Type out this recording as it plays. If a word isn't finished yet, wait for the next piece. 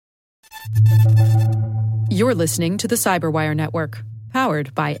You're listening to the Cyberwire Network,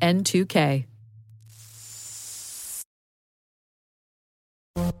 powered by N2K.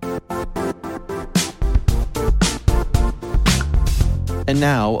 And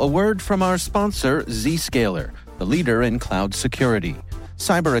now, a word from our sponsor, Zscaler, the leader in cloud security.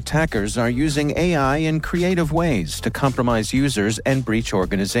 Cyber attackers are using AI in creative ways to compromise users and breach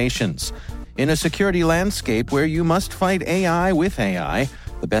organizations. In a security landscape where you must fight AI with AI,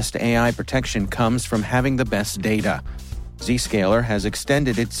 the best AI protection comes from having the best data. Zscaler has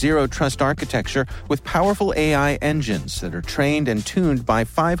extended its zero-trust architecture with powerful AI engines that are trained and tuned by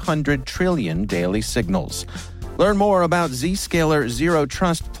 500 trillion daily signals. Learn more about Zscaler Zero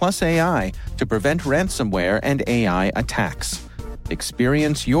Trust Plus AI to prevent ransomware and AI attacks.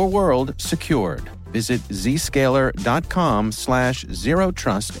 Experience your world secured. Visit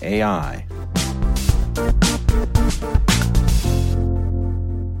zscaler.com/zerotrustai.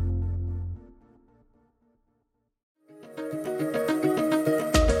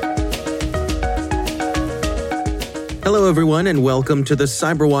 Hello, everyone, and welcome to the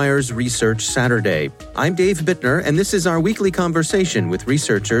CyberWire's Research Saturday. I'm Dave Bittner, and this is our weekly conversation with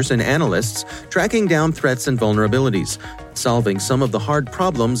researchers and analysts tracking down threats and vulnerabilities, solving some of the hard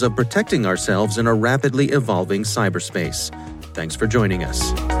problems of protecting ourselves in a rapidly evolving cyberspace. Thanks for joining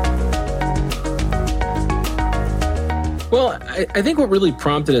us. Well, I think what really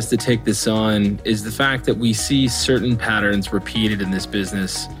prompted us to take this on is the fact that we see certain patterns repeated in this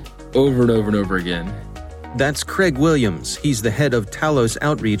business over and over and over again. That's Craig Williams. He's the head of Talos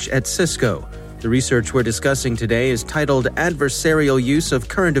Outreach at Cisco. The research we're discussing today is titled Adversarial Use of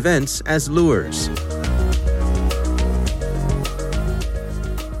Current Events as Lures.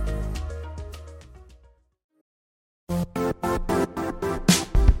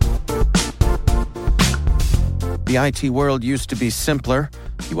 The IT world used to be simpler.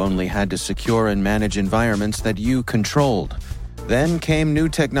 You only had to secure and manage environments that you controlled. Then came new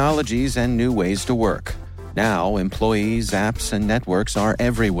technologies and new ways to work. Now, employees, apps, and networks are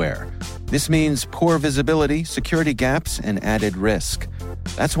everywhere. This means poor visibility, security gaps, and added risk.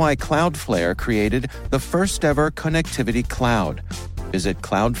 That's why Cloudflare created the first-ever connectivity cloud. Visit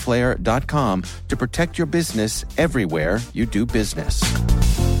cloudflare.com to protect your business everywhere you do business.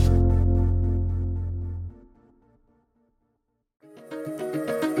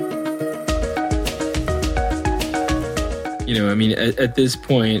 At this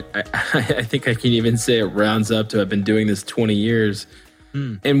point, I think I can even say it rounds up to I've been doing this 20 years.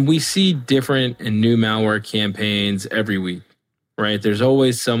 And we see different and new malware campaigns every week, right? There's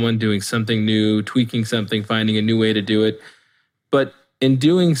always someone doing something new, tweaking something, finding a new way to do it. But in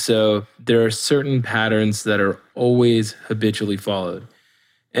doing so, there are certain patterns that are always habitually followed.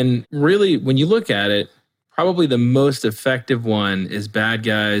 And really, when you look at it, probably the most effective one is bad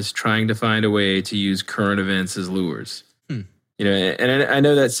guys trying to find a way to use current events as lures. And I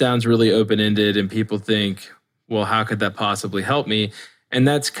know that sounds really open-ended and people think, well, how could that possibly help me? And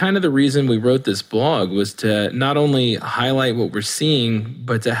that's kind of the reason we wrote this blog, was to not only highlight what we're seeing,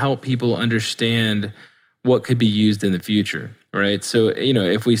 but to help people understand what could be used in the future, right? So,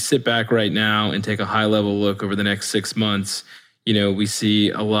 if we sit back right now and take a high-level look over the next 6 months, we see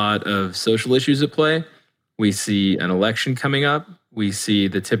a lot of social issues at play. We see an election coming up. We see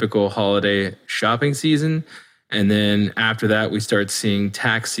the typical holiday shopping season. And then after that, we start seeing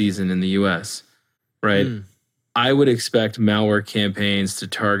tax season in the U.S., right? I would expect malware campaigns to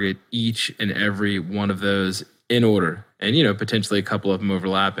target each and every one of those in order and, potentially a couple of them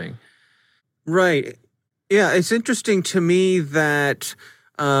overlapping. Right. Yeah, it's interesting to me that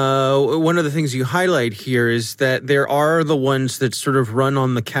one of the things you highlight here is that there are the ones that sort of run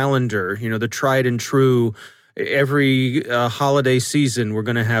on the calendar, the tried and true. Every holiday season, we're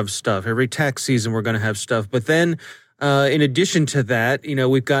going to have stuff. Every tax season, we're going to have stuff. But then, in addition to that,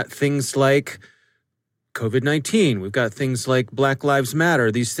 we've got things like COVID-19. We've got things like Black Lives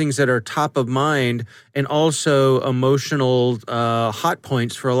Matter, these things that are top of mind and also emotional hot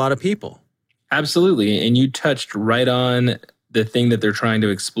points for a lot of people. Absolutely. And you touched right on the thing that they're trying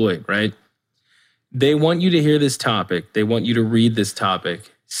to exploit, right? They want you to hear this topic. They want you to read this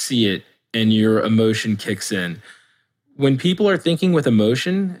topic, see it, and your emotion kicks in. When people are thinking with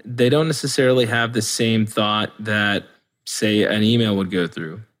emotion, they don't necessarily have the same thought that, say, an email would go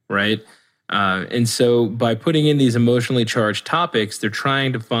through, right? And so by putting in these emotionally charged topics, they're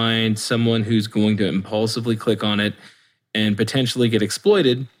trying to find someone who's going to impulsively click on it and potentially get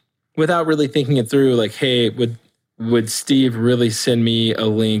exploited without really thinking it through, like, hey, would Steve really send me a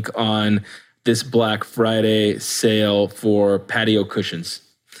link on this Black Friday sale for patio cushions?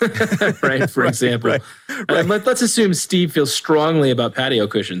 right? For example, right. Let's assume Steve feels strongly about patio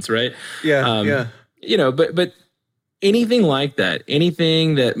cushions, right? Yeah. But anything like that,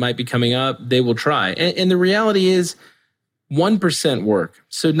 anything that might be coming up, they will try. And the reality is 1% work.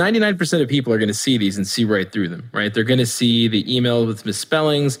 So 99% of people are going to see these and see right through them, right? They're going to see the email with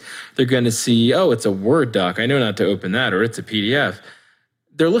misspellings. They're going to see, oh, it's a Word doc. I know not to open that, or it's a PDF.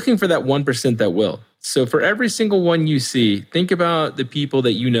 They're looking for that 1% that will. So for every single one you see, think about the people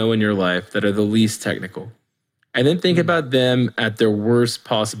that you know in your life that are the least technical. And then think about them at their worst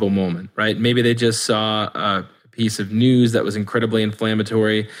possible moment, right? Maybe they just saw a piece of news that was incredibly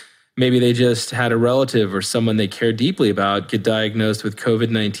inflammatory. Maybe they just had a relative or someone they care deeply about get diagnosed with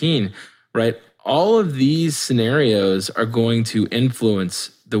COVID-19, right? All of these scenarios are going to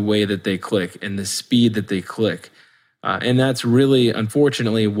influence the way that they click and the speed that they click. And that's really,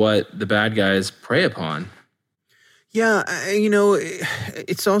 unfortunately, what the bad guys prey upon. Yeah,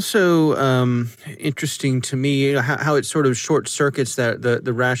 it's also interesting to me how it sort of short circuits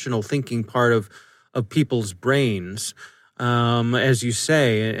the rational thinking part of people's brains, as you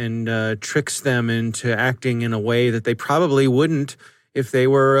say, and tricks them into acting in a way that they probably wouldn't if they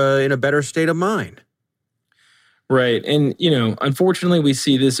were in a better state of mind. Right. And, unfortunately, we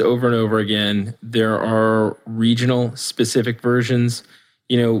see this over and over again. There are regional specific versions.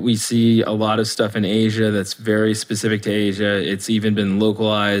 We see a lot of stuff in Asia that's very specific to Asia. It's even been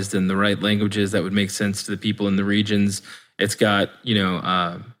localized in the right languages that would make sense to the people in the regions. It's got,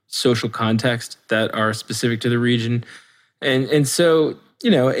 social context that are specific to the region. And so,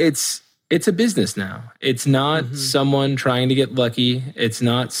 it's a business now. It's not someone trying to get lucky. It's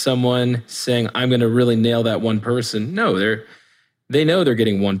not someone saying, I'm going to really nail that one person. No, they know they're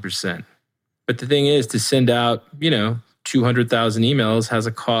getting 1%. But the thing is, to send out, 200,000 emails has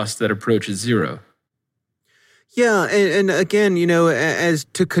a cost that approaches zero. Yeah, and again, as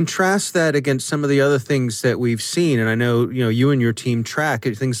to contrast that against some of the other things that we've seen, and I know, you and your team track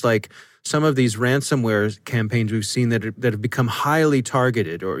things like some of these ransomware campaigns we've seen that have become highly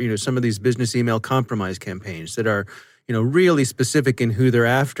targeted, or, some of these business email compromise campaigns that are, really specific in who they're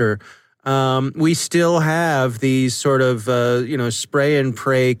after. We still have these sort of, spray and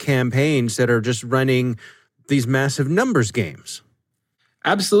pray campaigns that are just running these massive numbers games.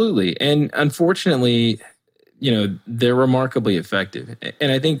 Absolutely. And unfortunately, they're remarkably effective.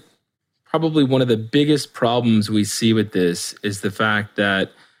 And I think probably one of the biggest problems we see with this is the fact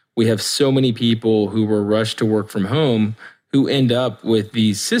that we have so many people who were rushed to work from home who end up with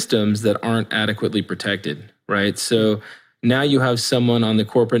these systems that aren't adequately protected, right? So now you have someone on the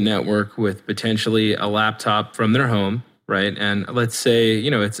corporate network with potentially a laptop from their home, right? And let's say,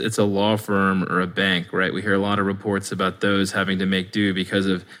 it's a law firm or a bank, right? We hear a lot of reports about those having to make do because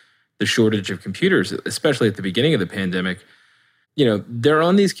of the shortage of computers, especially at the beginning of the pandemic. They're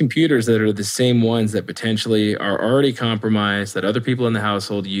on these computers that are the same ones that potentially are already compromised, that other people in the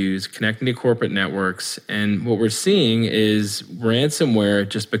household use, connecting to corporate networks. And what we're seeing is ransomware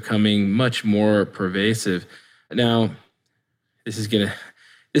just becoming much more pervasive. Now, this is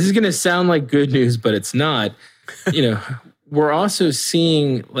gonna sound like good news, but it's not. We're also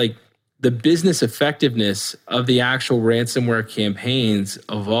seeing like the business effectiveness of the actual ransomware campaigns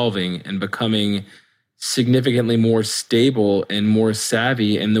evolving and becoming significantly more stable and more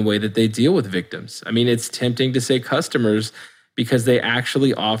savvy in the way that they deal with victims. I mean, it's tempting to say customers because they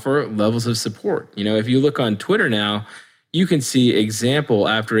actually offer levels of support. If you look on Twitter now, you can see example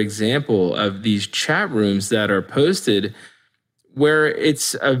after example of these chat rooms that are posted where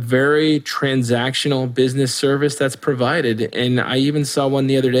it's a very transactional business service that's provided. And I even saw one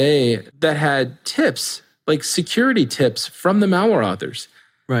the other day that had tips, like security tips from the malware authors.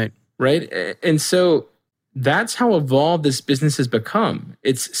 Right. And so that's how evolved this business has become.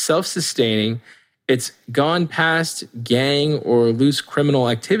 It's self-sustaining. It's gone past gang or loose criminal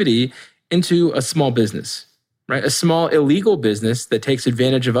activity into a small business, right? A small illegal business that takes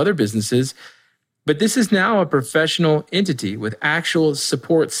advantage of other businesses. But this is now a professional entity with actual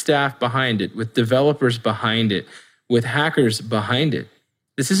support staff behind it, with developers behind it, with hackers behind it.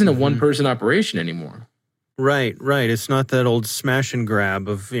 This isn't a one-person operation anymore. Right. It's not that old smash and grab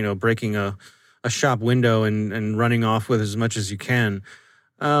of, breaking a shop window and running off with as much as you can.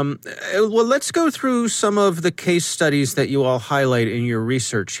 Well, let's go through some of the case studies that you all highlight in your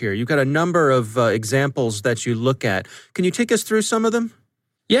research here. You've got a number of examples that you look at. Can you take us through some of them?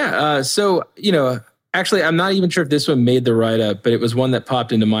 Yeah. So, actually, I'm not even sure if this one made the write-up, but it was one that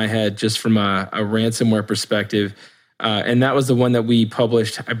popped into my head just from a ransomware perspective. And that was the one that we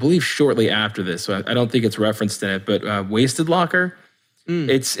published, I believe, shortly after this. So I don't think it's referenced in it, but Wasted Locker.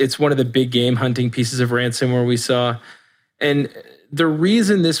 It's one of the big game hunting pieces of ransomware we saw. And the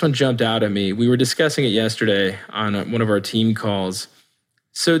reason this one jumped out at me, we were discussing it yesterday on one of our team calls.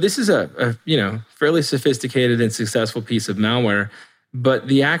 So this is a fairly sophisticated and successful piece of malware, but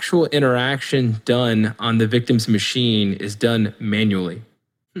the actual interaction done on the victim's machine is done manually,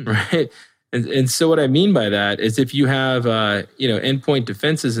 right? And so what I mean by that is if you have endpoint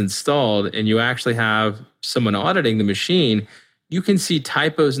defenses installed and you actually have someone auditing the machine, you can see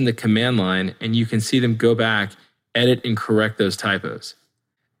typos in the command line and you can see them go back, edit, and correct those typos.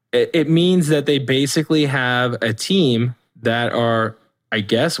 It means that they basically have a team that are, I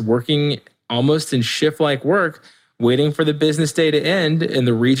guess, working almost in shift-like work, waiting for the business day to end in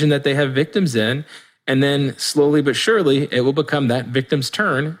the region that they have victims in. And then slowly but surely, it will become that victim's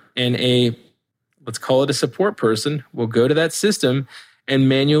turn, and let's call it a support person, will go to that system and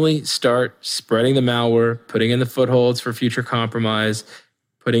manually start spreading the malware, putting in the footholds for future compromise,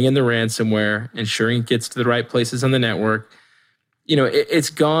 putting in the ransomware, ensuring it gets to the right places on the network. It's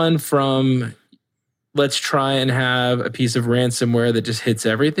gone from let's try and have a piece of ransomware that just hits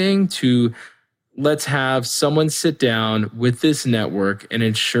everything to let's have someone sit down with this network and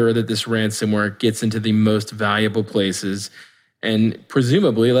ensure that this ransomware gets into the most valuable places. And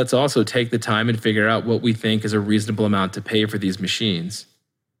presumably, let's also take the time and figure out what we think is a reasonable amount to pay for these machines.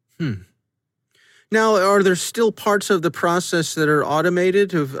 Now, are there still parts of the process that are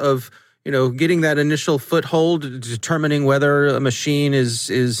automated of getting that initial foothold, determining whether a machine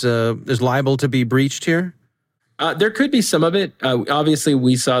is liable to be breached here? There could be some of it. Obviously,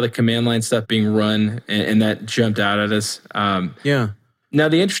 we saw the command line stuff being run, and that jumped out at us. Now,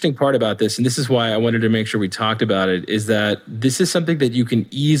 the interesting part about this, and this is why I wanted to make sure we talked about it, is that this is something that you can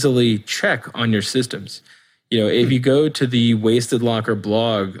easily check on your systems. If you go to the Wasted Locker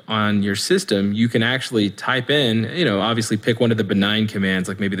blog on your system, you can actually type in, obviously pick one of the benign commands,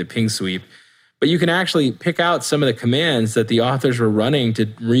 like maybe the ping sweep, but you can actually pick out some of the commands that the authors were running to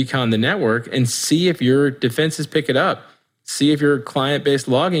recon the network and see if your defenses pick it up, see if your client-based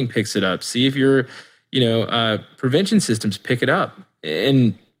logging picks it up, see if your prevention systems pick it up.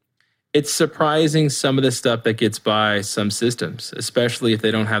 And it's surprising some of the stuff that gets by some systems, especially if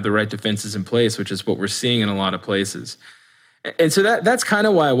they don't have the right defenses in place, which is what we're seeing in a lot of places. And so that's kind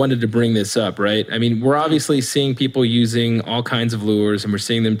of why I wanted to bring this up, right? I mean, we're obviously seeing people using all kinds of lures and we're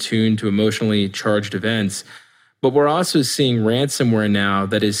seeing them tuned to emotionally charged events, but we're also seeing ransomware now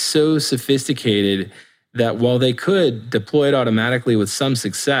that is so sophisticated that while they could deploy it automatically with some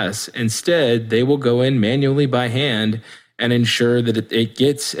success, instead they will go in manually by hand and ensure that it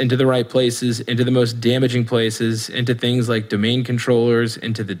gets into the right places, into the most damaging places, into things like domain controllers,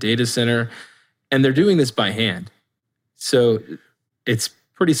 into the data center. And they're doing this by hand. So it's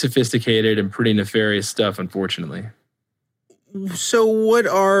pretty sophisticated and pretty nefarious stuff, unfortunately. So what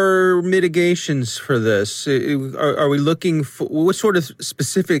are mitigations for this? Are we looking for, what sort of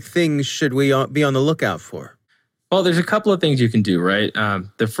specific things should we be on the lookout for? Well, there's a couple of things you can do, right?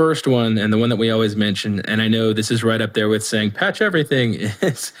 The first one, and the one that we always mention, and I know this is right up there with saying patch everything,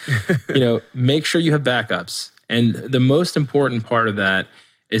 is, make sure you have backups. And the most important part of that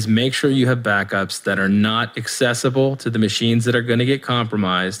is make sure you have backups that are not accessible to the machines that are going to get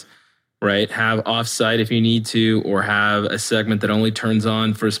compromised, right? Have offsite if you need to, or have a segment that only turns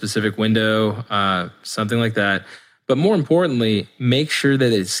on for a specific window, something like that. But more importantly, make sure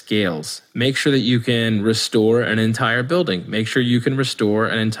that it scales. Make sure that you can restore an entire building. Make sure you can restore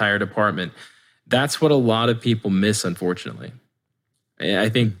an entire department. That's what a lot of people miss, unfortunately. I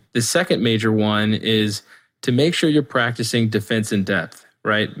think the second major one is to make sure you're practicing defense in depth,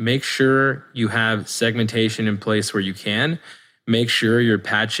 right? Make sure you have segmentation in place where you can. Make sure you're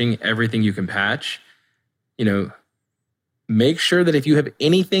patching everything you can patch. Make sure that if you have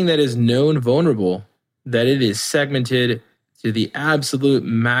anything that is known vulnerable, that it is segmented to the absolute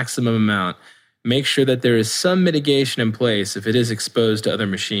maximum amount. Make sure that there is some mitigation in place if it is exposed to other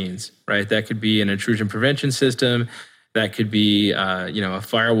machines, right? That could be an intrusion prevention system. That could be, a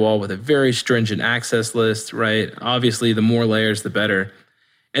firewall with a very stringent access list, right? Obviously, the more layers, the better.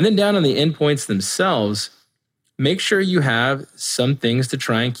 And then down on the endpoints themselves, make sure you have some things to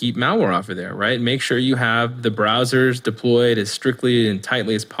try and keep malware off of there, right? Make sure you have the browsers deployed as strictly and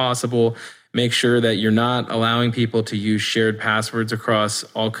tightly as possible. Make sure that you're not allowing people to use shared passwords across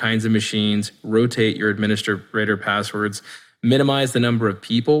all kinds of machines. Rotate your administrator passwords. Minimize the number of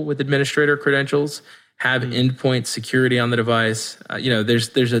people with administrator credentials. Have endpoint security on the device.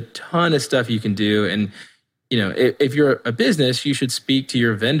 There's a ton of stuff you can do. And, if you're a business, you should speak to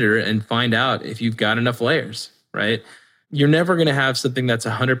your vendor and find out if you've got enough layers, right? You're never going to have something that's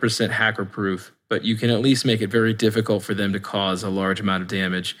 100% hacker proof, but you can at least make it very difficult for them to cause a large amount of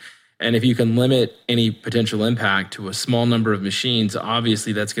damage. And if you can limit any potential impact to a small number of machines,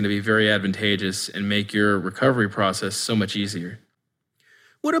 obviously that's going to be very advantageous and make your recovery process so much easier.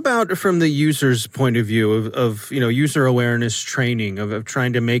 What about from the user's point of view of user awareness training, of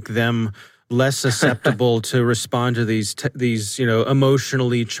trying to make them less susceptible to respond to these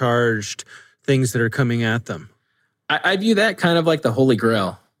emotionally charged things that are coming at them? I view that kind of like the Holy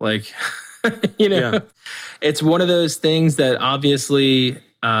Grail. Like, It's one of those things that obviously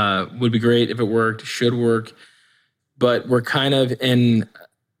would be great if it worked, should work, but we're kind of in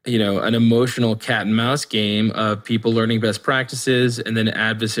an emotional cat and mouse game of people learning best practices and then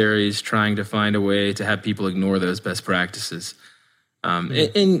adversaries trying to find a way to have people ignore those best practices.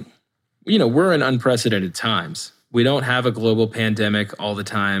 And we're in unprecedented times. We don't have a global pandemic all the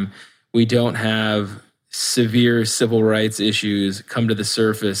time. We don't have severe civil rights issues come to the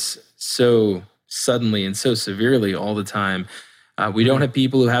surface so suddenly and so severely all the time. We don't have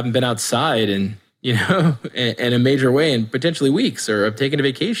people who haven't been outside in a major way in potentially weeks, or have taken a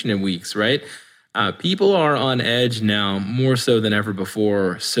vacation in weeks, right? People are on edge now more so than ever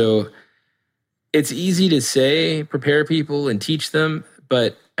before. So it's easy to say, prepare people and teach them.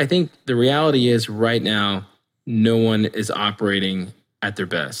 But I think the reality is right now, no one is operating at their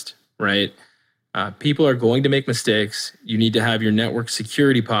best, right? People are going to make mistakes. You need to have your network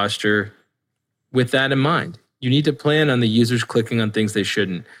security posture with that in mind. You need to plan on the users clicking on things they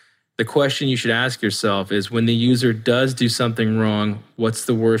shouldn't. The question you should ask yourself is, when the user does do something wrong, what's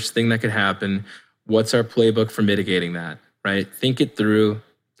the worst thing that could happen? What's our playbook for mitigating that, right? Think it through.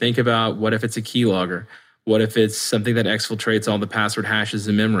 Think about, what if it's a keylogger? What if it's something that exfiltrates all the password hashes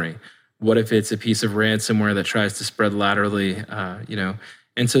in memory? What if it's a piece of ransomware that tries to spread laterally,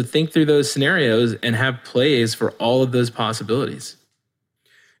 And so think through those scenarios and have plays for all of those possibilities.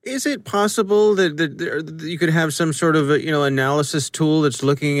 Is it possible that you could have some sort of analysis tool that's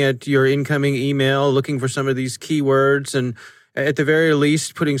looking at your incoming email, looking for some of these keywords, and at the very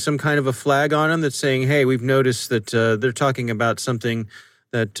least putting some kind of a flag on them that's saying, hey, we've noticed that they're talking about something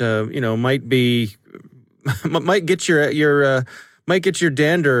that might get your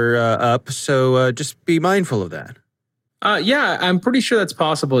dander up, so just be mindful of that. Yeah, I'm pretty sure that's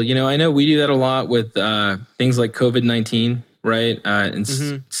possible. I know we do that a lot with things like COVID-19, right?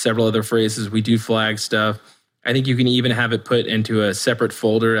 And several other phrases. We do flag stuff. I think you can even have it put into a separate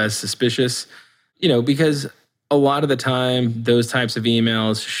folder as suspicious, because a lot of the time those types of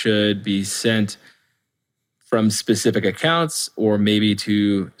emails should be sent from specific accounts or maybe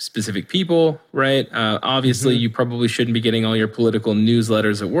to specific people, right? Obviously, you probably shouldn't be getting all your political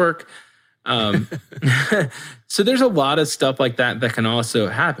newsletters at work. So there's a lot of stuff like that can also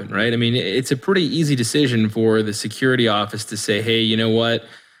happen, right? I mean, it's a pretty easy decision for the security office to say, hey, you know what?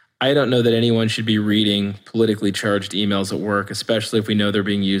 I don't know that anyone should be reading politically charged emails at work, especially if we know they're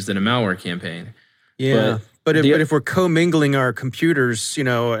being used in a malware campaign. Yeah. But if we're commingling our computers, and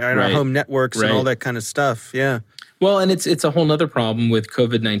our home networks and all that kind of stuff, yeah. Well, and it's a whole nother problem with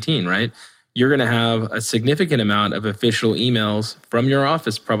COVID-19, right? You're going to have a significant amount of official emails from your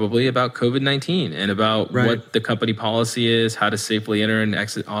office probably about COVID-19 and about what the company policy is, how to safely enter and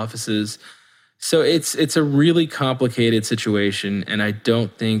exit offices. So it's a really complicated situation, and I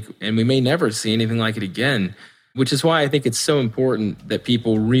don't think, and we may never see anything like it again, which is why I think it's so important that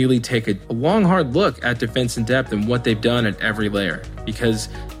people really take a long, hard look at Defense in Depth and what they've done at every layer, because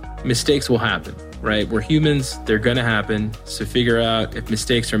mistakes will happen. Right? We're humans. They're going to happen. So figure out, if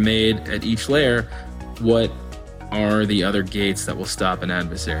mistakes are made at each layer, what are the other gates that will stop an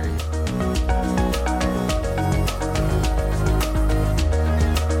adversary?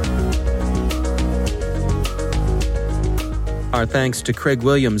 Our thanks to Craig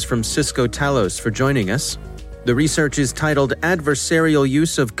Williams from Cisco Talos for joining us. The research is titled Adversarial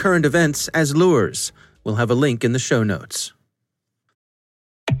Use of Current Events as Lures. We'll have a link in the show notes.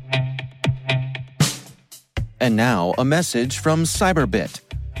 And now, a message from Cyberbit.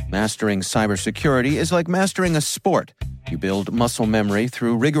 Mastering cybersecurity is like mastering a sport. You build muscle memory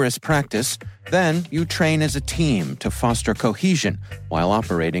through rigorous practice, then you train as a team to foster cohesion while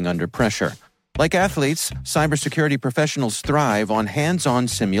operating under pressure. Like athletes, cybersecurity professionals thrive on hands-on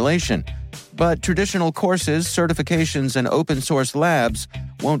simulation. But traditional courses, certifications, and open-source labs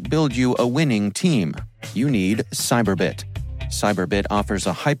won't build you a winning team. You need Cyberbit. Cyberbit offers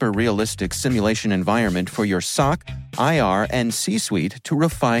a hyper-realistic simulation environment for your SOC, IR, and C-suite to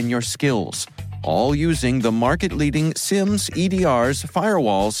refine your skills, all using the market-leading SIMs, EDRs,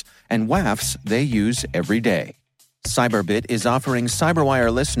 firewalls, and WAFs they use every day. Cyberbit is offering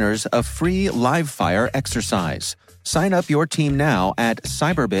CyberWire listeners a free live-fire exercise. Sign up your team now at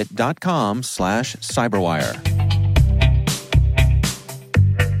cyberbit.com/cyberwire.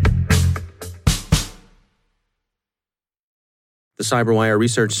 The CyberWire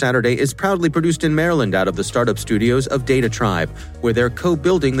Research Saturday is proudly produced in Maryland out of the startup studios of Data Tribe, where they're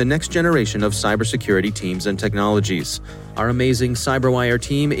co-building the next generation of cybersecurity teams and technologies. Our amazing CyberWire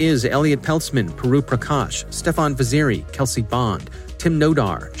team is Elliot Peltzman, Puru Prakash, Stefan Vaziri, Kelsey Bond, Tim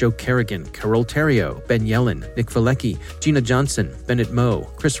Nodar, Joe Kerrigan, Carol Terrio, Ben Yellen, Nick Valecki, Gina Johnson, Bennett Moe,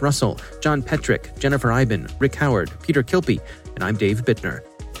 Chris Russell, John Petrick, Jennifer Iben, Rick Howard, Peter Kilpie, and I'm Dave Bittner.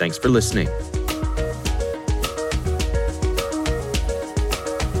 Thanks for listening.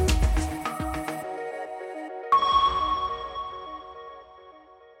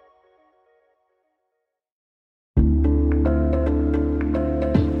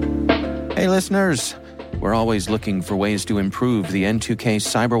 Hey listeners, we're always looking for ways to improve the N2K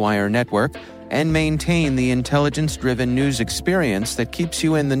CyberWire network and maintain the intelligence-driven news experience that keeps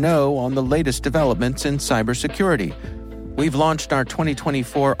you in the know on the latest developments in cybersecurity. We've launched our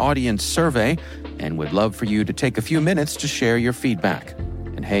 2024 audience survey and would love for you to take a few minutes to share your feedback.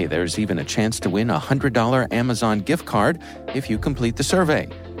 And hey, there's even a chance to win a $100 Amazon gift card if you complete the survey.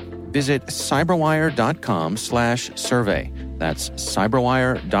 Visit cyberwire.com/survey. That's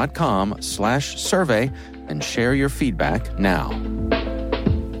cyberwire.com/survey and share your feedback now.